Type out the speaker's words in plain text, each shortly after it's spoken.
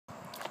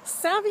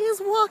Savvy is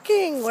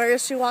walking. Where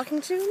is she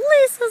walking to?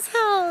 Lisa's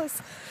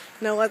house.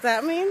 Know what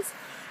that means?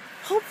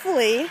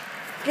 Hopefully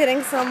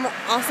getting some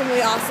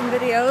awesomely awesome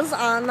videos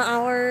on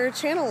our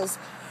channels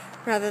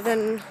rather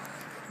than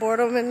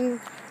boredom and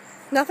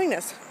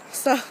nothingness.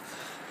 So,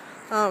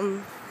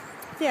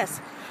 yes,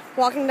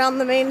 walking down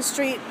the main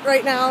street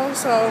right now,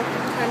 so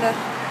kind of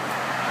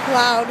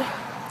loud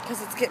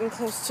because it's getting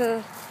close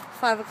to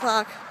 5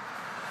 o'clock.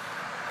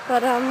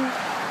 But,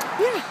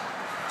 yeah,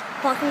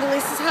 walking to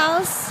Lisa's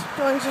house,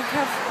 going to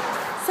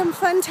have some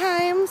fun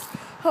times,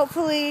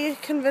 hopefully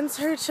convince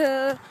her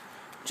to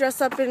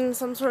dress up in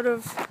some sort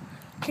of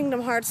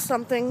Kingdom Hearts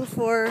something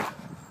for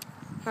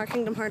our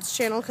Kingdom Hearts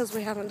channel, because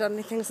we haven't done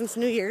anything since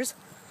New Year's.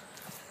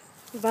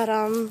 But,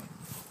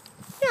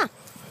 yeah,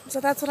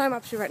 so that's what I'm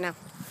up to right now.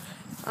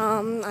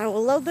 I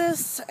will load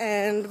this,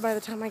 and by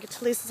the time I get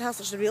to Lisa's house,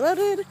 it should be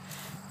loaded,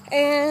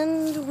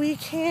 and we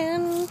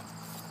can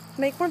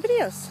make more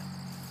videos.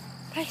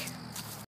 Bye.